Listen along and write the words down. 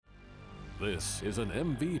This is an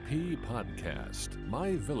MVP podcast,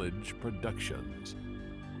 My Village Productions.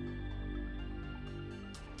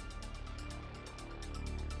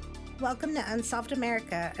 Welcome to Unsolved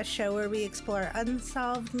America, a show where we explore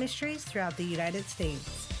unsolved mysteries throughout the United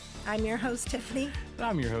States. I'm your host, Tiffany.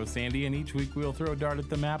 I'm your host, Andy, and each week we'll throw a dart at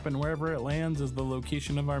the map, and wherever it lands is the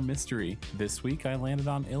location of our mystery. This week I landed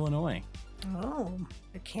on Illinois. Oh,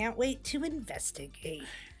 I can't wait to investigate.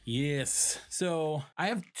 Yes. So I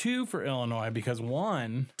have two for Illinois because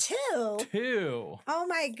one. Two? Oh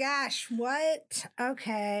my gosh, what?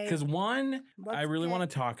 Okay. Because one, I really want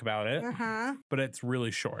to talk about it, but it's really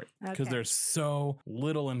short because there's so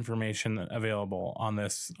little information available on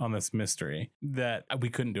this mystery that we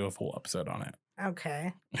couldn't do a full episode on it.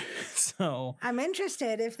 Okay. So I'm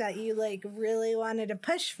interested if that you really wanted to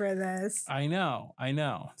push for this. I know.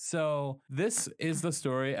 So this is the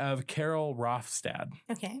story of Carol Rofstad.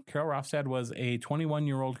 Okay. Carol Rofstad was a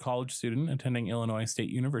 21-year-old college student attending Illinois State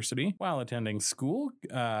University. While attending school,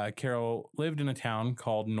 Carol lived in a town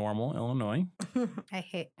called Normal, Illinois. I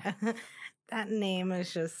hate that name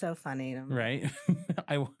is just so funny to me. Right?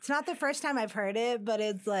 It's not the first time I've heard it, but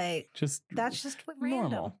it's that's just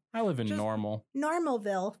random. Normal. I live in just Normal.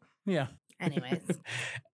 Normalville. Yeah. Anyways.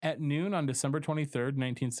 At noon on December 23rd,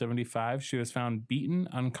 1975, she was found beaten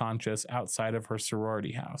unconscious outside of her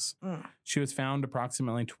sorority house. She was found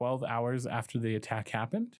approximately 12 hours after the attack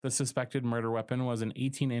happened. The suspected murder weapon was an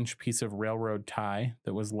 18-inch piece of railroad tie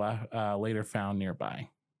that was later found nearby.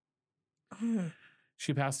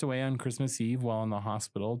 She passed away on Christmas Eve while in the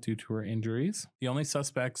hospital due to her injuries. The only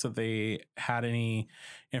suspects that they had any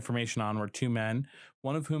information on were two men,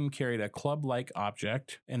 one of whom carried a club-like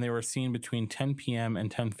object, and they were seen between 10 p.m. and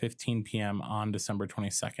 10:15 p.m. on December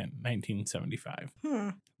 22nd, 1975.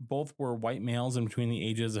 Both were white males in between the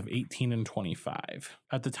ages of 18 and 25.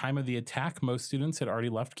 At the time of the attack, most students had already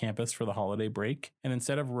left campus for the holiday break, and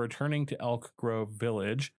instead of returning to Elk Grove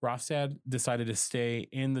Village, Rofstad decided to stay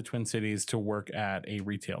in the Twin Cities to work at a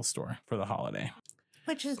retail store for the holiday.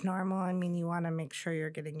 Which is normal. I mean, you want to make sure you're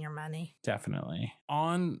getting your money. Definitely.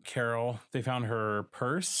 On Carol, they found her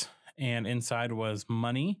purse, and inside was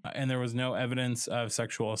money, and there was no evidence of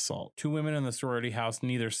sexual assault. Two women in the sorority house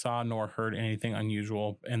neither saw nor heard anything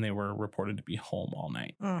unusual, and they were reported to be home all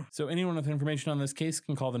night. So anyone with information on this case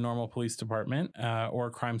can call the Normal Police Department or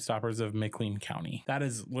Crime Stoppers of McLean County. That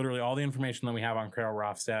is literally all the information that we have on Carol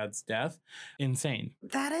Rofstad's death. Insane.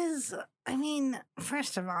 That is... I mean,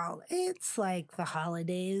 first of all, it's like the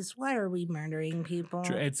holidays. Why are we murdering people?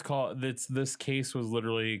 This case was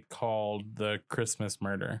literally called the Christmas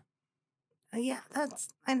murder. Yeah,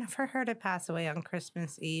 and for her to pass away on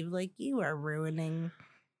Christmas Eve, you are ruining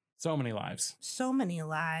so many lives. So many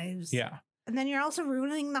lives. Yeah. And then you're also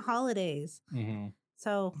ruining the holidays.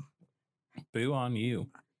 So. Boo on you.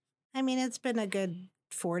 I mean, it's been a good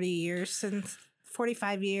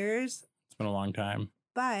 45 years. It's been a long time.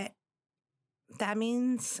 But that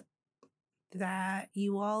means that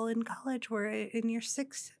you all in college were in your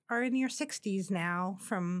 60s now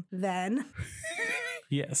from then.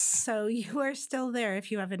 Yes. So you are still there. If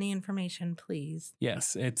you have any information, please.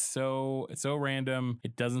 Yes, it's so random.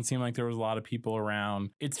 It doesn't seem like there was a lot of people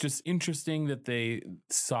around. It's just interesting that they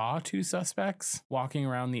saw two suspects walking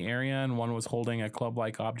around the area, and one was holding a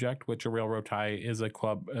club-like object, which a railroad tie is a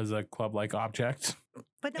club-like object.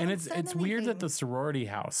 But and it's weird that the sorority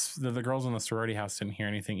house, the girls in the sorority house didn't hear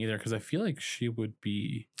anything either, because I feel like she would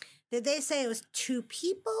be. Did they say it was two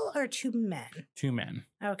people or two men? Two men.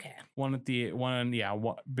 Okay. One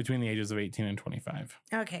between the ages of 18 and 25.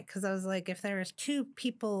 Okay, because I was like, if there was two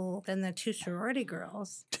people, then the two sorority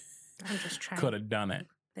girls. I'm just trying. Could have done it.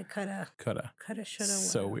 They coulda, shoulda.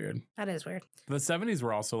 So weird. That is weird. The 70s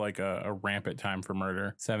were also like a rampant time for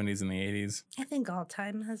murder. 70s and the 80s. I think all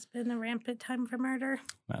time has been a rampant time for murder.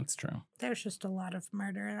 That's true. There's just a lot of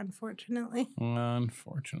murder, unfortunately.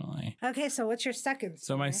 Okay, so what's your second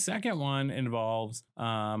story? So my second one involves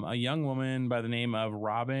a young woman by the name of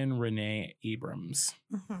Robin Renee Abrams.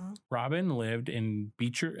 Robin lived in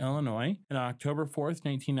Beecher, Illinois. And on October 4th,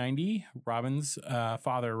 1990, Robin's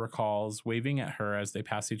father recalls waving at her as they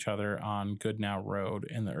passed each other on Goodnow Road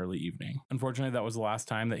in the early evening. Unfortunately, that was the last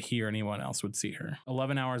time that he or anyone else would see her.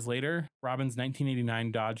 11 hours later, Robin's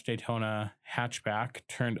 1989 Dodge Daytona hatchback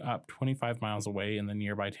turned up 25 miles away in the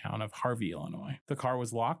nearby town of Harvey, Illinois. The car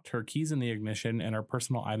was locked, her keys in the ignition, and her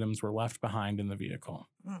personal items were left behind in the vehicle.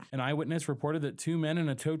 An eyewitness reported that 2 men in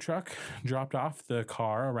a tow truck dropped off the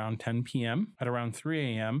car around 10 p.m. At around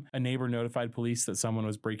 3 a.m., a neighbor notified police that someone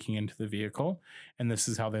was breaking into the vehicle, and this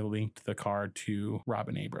is how they linked the car to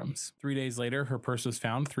Robin Abrams. 3 days later, her purse was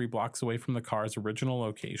found 3 blocks away from the car's original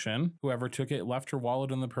location. Whoever took it left her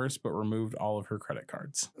wallet in the purse but removed all of her credit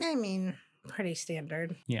cards. I mean, pretty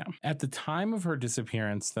standard. Yeah. At the time of her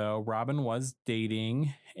disappearance, though, Robin was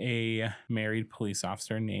dating a married police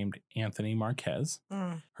officer named Anthony Marquez.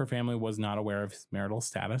 Her family was not aware of his marital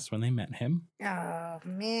status when they met him. Oh,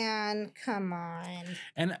 man. Come on.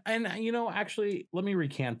 And actually, let me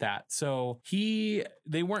recant that. So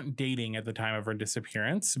they weren't dating at the time of her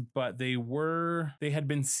disappearance, but they had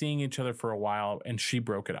been seeing each other for a while, and she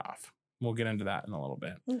broke it off. We'll get into that in a little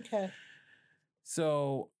bit. Okay.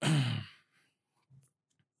 So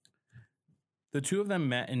the two of them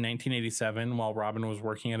met in 1987 while Robin was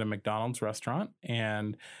working at a McDonald's restaurant,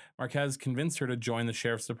 and Marquez convinced her to join the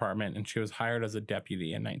sheriff's department, and she was hired as a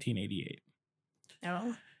deputy in 1988.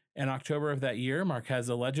 Oh. In October of that year, Marquez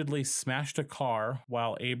allegedly smashed a car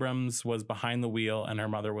while Abrams was behind the wheel and her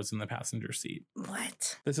mother was in the passenger seat.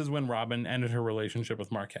 What? This is when Robin ended her relationship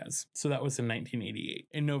with Marquez. So that was in 1988.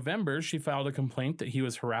 In November, she filed a complaint that he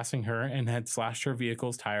was harassing her and had slashed her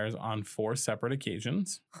vehicle's tires on 4 separate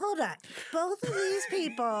occasions. Hold on. Both of these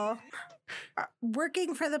people are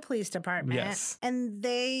working for the police department. Yes. And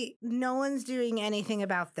no one's doing anything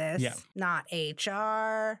about this. Yeah. Not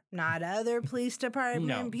HR, not other police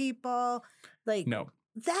department people. No.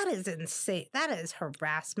 That is insane. That is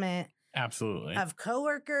harassment. Absolutely. Of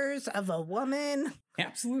coworkers, of a woman.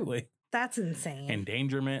 Absolutely. That's insane.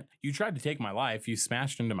 Endangerment. You tried to take my life. You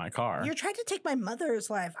smashed into my car. You tried to take my mother's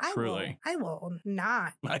life. Truly. I will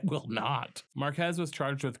not. I will not. Marquez was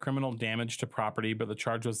charged with criminal damage to property, but the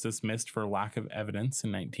charge was dismissed for lack of evidence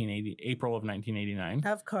in April of 1989.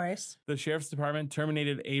 Of course. The sheriff's department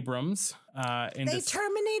terminated Abrams. They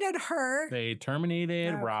terminated her. They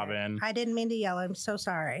terminated Okay. Robin. I didn't mean to yell. I'm so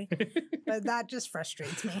sorry. But that just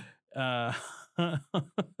frustrates me.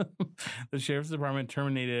 The sheriff's department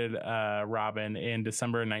terminated Robin in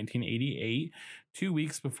December 1988, 2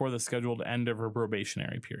 weeks before the scheduled end of her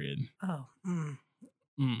probationary period. Oh.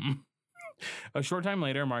 A short time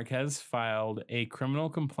later, Marquez filed a criminal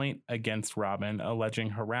complaint against Robin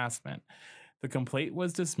alleging harassment. The complaint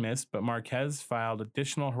was dismissed, but Marquez filed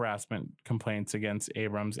additional harassment complaints against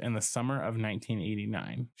Abrams in the summer of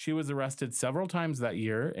 1989. She was arrested several times that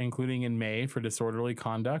year, including in May for disorderly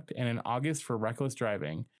conduct and in August for reckless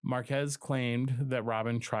driving. Marquez claimed that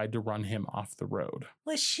Robin tried to run him off the road.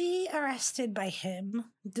 Was she arrested by him?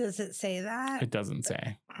 Does it say that? It doesn't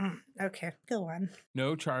say. Okay, go on.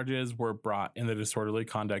 No charges were brought in the disorderly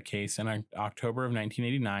conduct case. In October of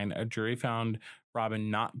 1989, a jury found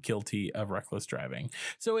Robin not guilty of reckless driving.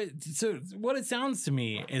 So what it sounds to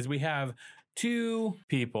me is we have 2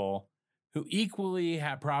 people who equally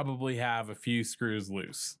probably have a few screws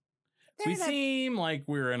loose. We seem like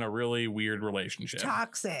we're in a really weird relationship.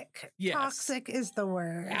 Toxic. Yes. Toxic is the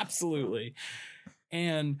word. Absolutely.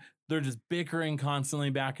 And they're just bickering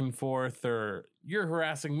constantly back and forth, or you're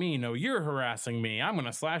harassing me. No, you're harassing me. I'm going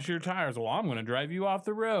to slash your tires. Well, I'm going to drive you off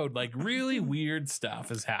the road. Like really weird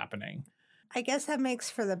stuff is happening. I guess that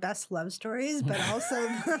makes for the best love stories, but also...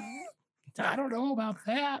 I don't know about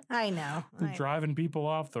that. I know. Driving people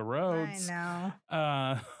off the roads. I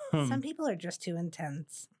know. Some people are just too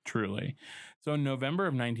intense. Truly. So in November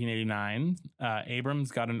of 1989,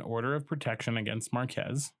 Abrams got an order of protection against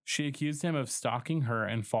Marquez. She accused him of stalking her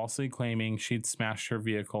and falsely claiming she'd smashed her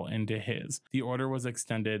vehicle into his. The order was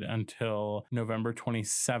extended until November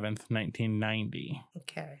 27th, 1990.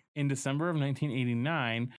 Okay. In December of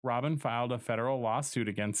 1989, Robin filed a federal lawsuit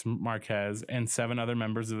against Marquez and 7 other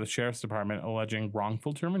members of the sheriff's department alleging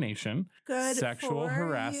wrongful termination, sexual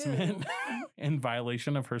harassment, and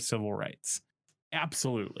violation of her civil rights.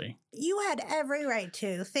 Absolutely. You had every right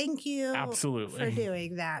to. Thank you for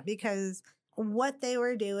doing that, because what they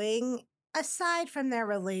were doing, aside from their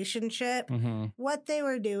relationship, what they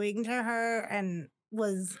were doing to her and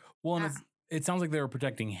was... Well, and it sounds like they were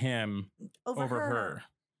protecting him over her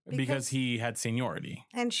because he had seniority.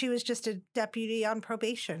 And she was just a deputy on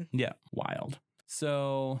probation. Yeah, wild.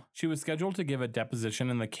 So she was scheduled to give a deposition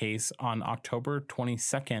in the case on October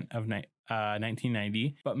 22nd of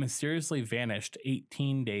 1990, but mysteriously vanished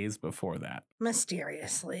 18 days before that.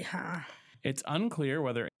 Mysteriously, huh? It's unclear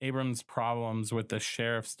whether Abrams' problems with the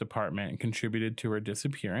sheriff's department contributed to her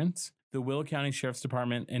disappearance. The Will County Sheriff's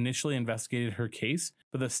Department initially investigated her case,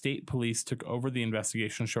 but the state police took over the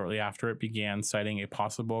investigation shortly after it began, citing a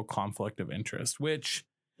possible conflict of interest, which,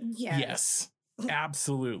 yes.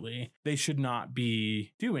 Absolutely. They should not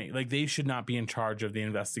be doing, like, they should not be in charge of the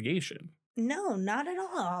investigation. No, not at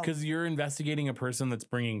all. Because you're investigating a person that's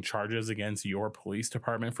bringing charges against your police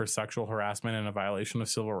department for sexual harassment and a violation of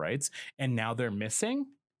civil rights, and now they're missing?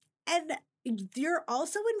 And you're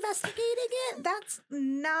also investigating it? That's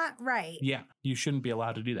not right. Yeah, you shouldn't be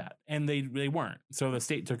allowed to do that. And they weren't. So the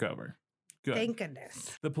state took over. Good. Thank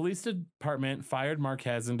goodness. The police department fired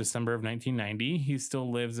Marquez in December of 1990. He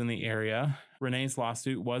still lives in the area. Renee's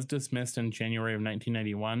lawsuit was dismissed in January of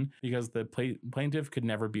 1991 because the plaintiff could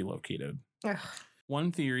never be located. Ugh.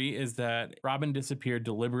 One theory is that Robin disappeared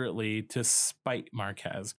deliberately to spite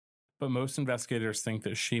Marquez, but most investigators think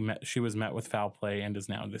that she was met with foul play and is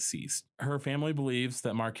now deceased. Her family believes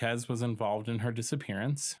that Marquez was involved in her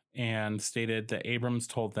disappearance and stated that Abrams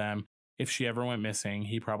told them if she ever went missing,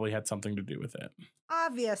 he probably had something to do with it.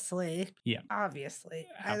 Obviously. Yeah. Obviously.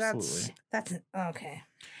 Absolutely. That's okay.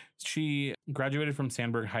 She graduated from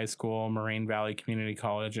Sandburg High School, Moraine Valley Community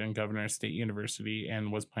College, and Governor State University,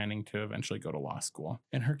 and was planning to eventually go to law school.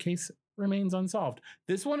 And her case remains unsolved.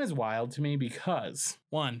 This one is wild to me because,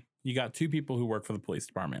 one, you got two people who work for the police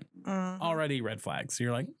department. Already red flags. So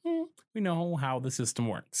you're like, we know how the system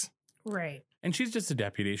works. Right. And she's just a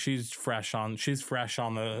deputy. She's fresh on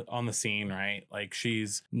the scene, right? Like she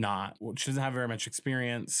doesn't have very much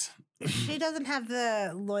experience. She doesn't have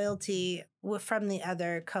the loyalty from the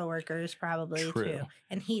other coworkers probably too.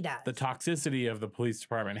 And he does. The toxicity of the police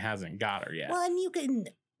department hasn't got her yet. Well, and you can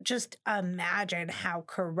just imagine how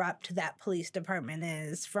corrupt that police department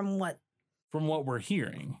is from what we're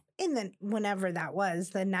hearing. In whenever that was,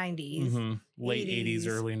 the 90s. Mm-hmm. Late 80s,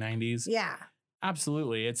 early 90s. Yeah.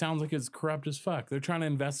 Absolutely. It sounds like it's corrupt as fuck. They're trying to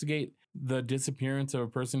investigate the disappearance of a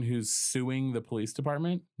person who's suing the police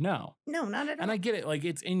department. No, not at all. And I get it. Like,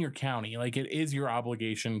 it's in your county. Like, it is your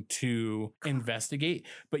obligation to investigate,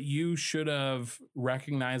 but you should have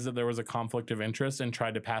recognized that there was a conflict of interest and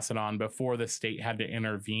tried to pass it on before the state had to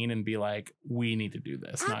intervene and be like, we need to do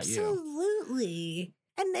this, not you. Absolutely.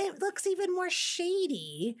 And it looks even more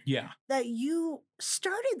shady. Yeah. That you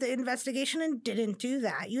started the investigation and didn't do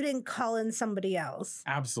that. You didn't call in somebody else.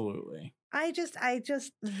 Absolutely.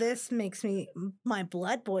 This makes my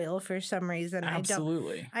blood boil for some reason.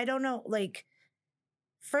 Absolutely. I don't know. Like,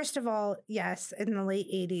 first of all, yes, in the late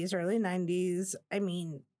 80s, early 90s, I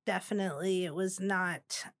mean, definitely it was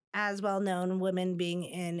not as well known, women being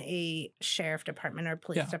in a sheriff department or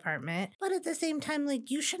police department. But at the same time, like,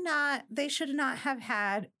 they should not have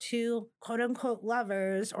had two quote unquote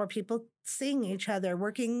lovers or people seeing each other,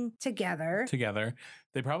 working together.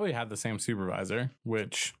 They probably had the same supervisor,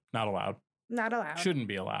 which not allowed. Shouldn't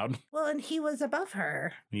be allowed. Well, and he was above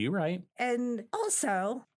her. You're right. And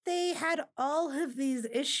also, they had all of these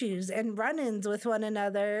issues and run-ins with one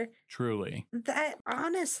another. Truly. That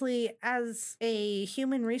honestly, as a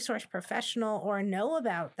human resource professional or know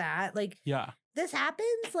about that, like, this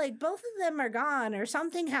happens, like, both of them are gone or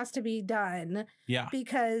something has to be done. Yeah.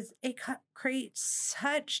 Because it creates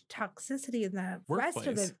such toxicity in the rest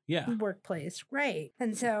of the workplace. Right.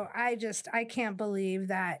 And so I can't believe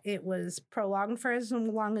that it was prolonged for as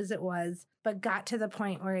long as it was, but got to the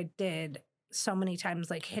point where it did. So many times,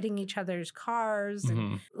 like hitting each other's cars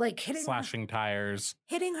and like slashing tires,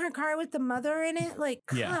 hitting her car with the mother in it. Like,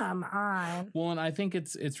 come on. Well, and I think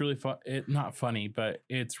it's really not funny, but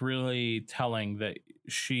it's really telling that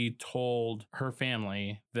she told her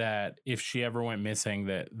family that if she ever went missing,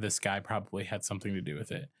 that this guy probably had something to do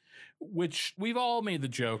with it. Which we've all made the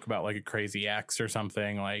joke about, like a crazy ex or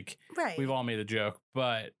something. Like, we've all made the joke,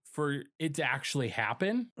 but for it to actually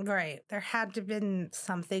happen. Right. There had to have been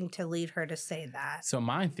something to lead her to say that. So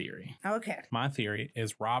my theory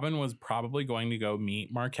is Robin was probably going to go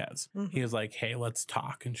meet Marquez. Mm-hmm. He was like, hey, let's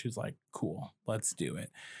talk. And she's like, cool, let's do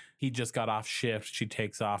it. He just got off shift. She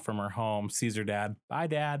takes off from her home, sees her dad. Bye,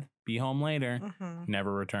 Dad. Be home later. Mm-hmm.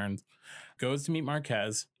 Never returns. Goes to meet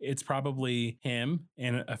Marquez. It's probably him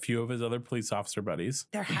and a few of his other police officer buddies.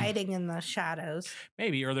 They're hiding in the shadows.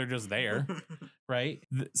 Maybe, or they're just there, right?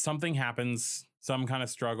 Something happens, some kind of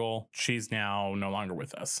struggle. She's now no longer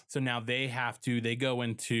with us. So now they go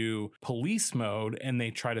into police mode and they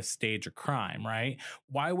try to stage a crime, right?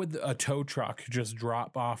 Why would a tow truck just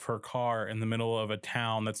drop off her car in the middle of a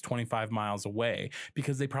town that's 25 miles away?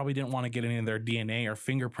 Because they probably didn't want to get any of their DNA or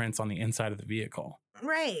fingerprints on the inside of the vehicle.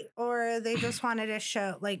 Right. Or they just wanted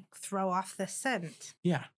to throw off the scent.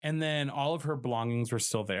 Yeah. And then all of her belongings were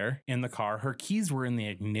still there in the car. Her keys were in the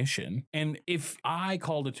ignition. And if I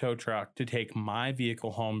called a tow truck to take my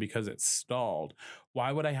vehicle home because it stalled,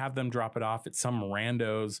 Why would I have them drop it off at some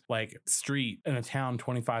rando's like street in a town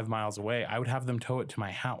 25 miles away? I would have them tow it to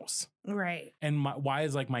my house. Right. And why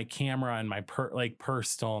is like my camera and my purse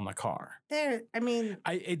still in the car?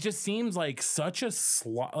 It just seems like such a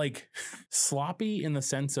sloppy in the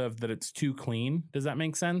sense of that it's too clean. Does that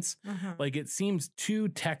make sense? Mm-hmm. Like it seems too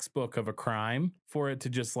textbook of a crime for it to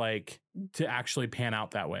just like to actually pan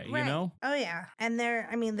out that way, right. You know? Oh yeah. And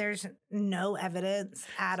there's no evidence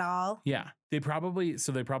at all. Yeah. They probably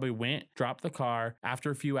went, dropped the car.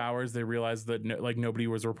 After a few hours, they realized that nobody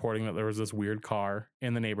was reporting that there was this weird car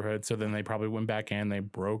in the neighborhood. So then they probably went back in, they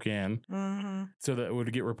broke in so that it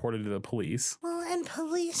would get reported to the police. Well, and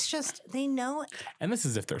police they know. And this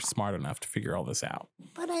is if they're smart enough to figure all this out.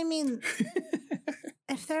 But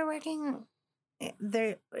if they're working,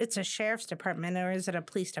 it's a sheriff's department or is it a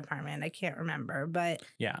police department? I can't remember, but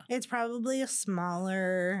yeah, it's probably a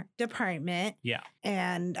smaller department. Yeah.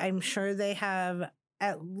 And I'm sure they have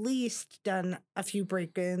at least done a few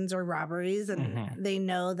break-ins or robberies and they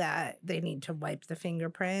know that they need to wipe the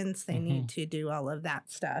fingerprints. They need to do all of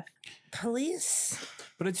that stuff. Police.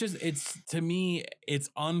 But to me, it's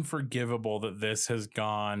unforgivable that this has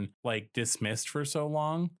gone like dismissed for so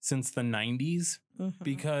long since the 90s.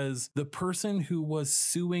 Because the person who was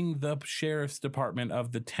suing the sheriff's department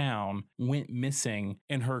of the town went missing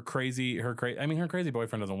and her crazy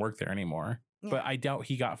boyfriend doesn't work there anymore. Yeah. But I doubt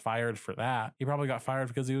he got fired for that. He probably got fired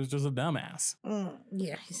because he was just a dumbass.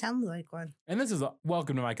 Yeah, he sounds like one. And this is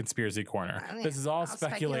welcome to my conspiracy corner. This is all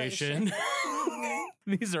speculation.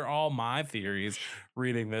 These are all my theories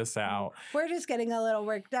reading this out. We're just getting a little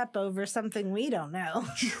worked up over something we don't know.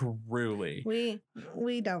 Truly. We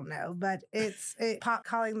don't know, but it's pot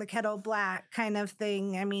calling the kettle black kind of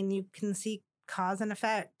thing. I mean, you can see cause and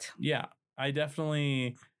effect. Yeah,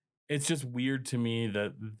 it's just weird to me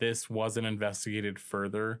that this wasn't investigated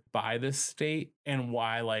further by this state and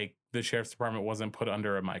why like the sheriff's department wasn't put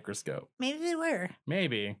under a microscope. Maybe they were.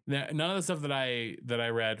 Maybe. None of the stuff that I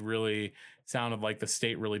read really sounded like the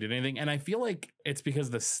state really did anything. And I feel like it's because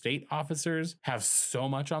the state officers have so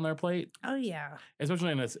much on their plate. Oh, yeah.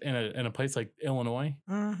 Especially in a place like Illinois.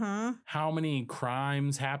 How many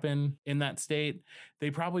crimes happen in that state? They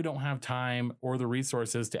probably don't have time or the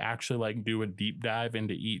resources to actually like do a deep dive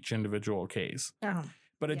into each individual case. Oh.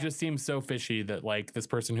 But it just seems so fishy that like this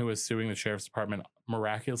person who was suing the sheriff's department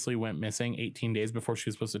miraculously went missing 18 days before she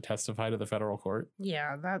was supposed to testify to the federal court.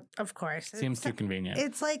 Yeah, that of course seems too convenient.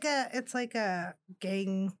 It's like a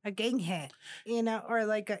gang hit, or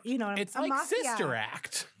like it's like mafia. Sister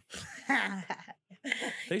Act.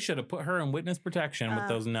 They should have put her in witness protection with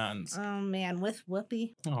those nuns. Oh man, with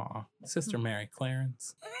Whoopi. Aw, Sister Mary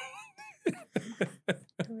Clarence.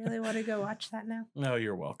 I really want to go watch that now. No,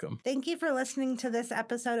 you're welcome. Thank you for listening to this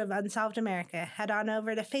episode of Unsolved America. Head on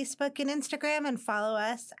over to Facebook and Instagram and follow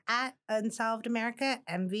us at Unsolved America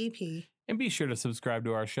MVP. And be sure to subscribe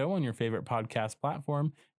to our show on your favorite podcast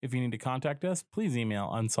platform. If you need to contact us, please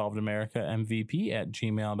email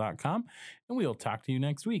unsolvedamericanmvp@gmail.com and we'll talk to you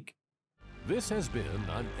next week. This has been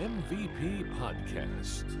an MVP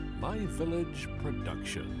podcast, My Village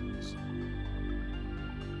Productions.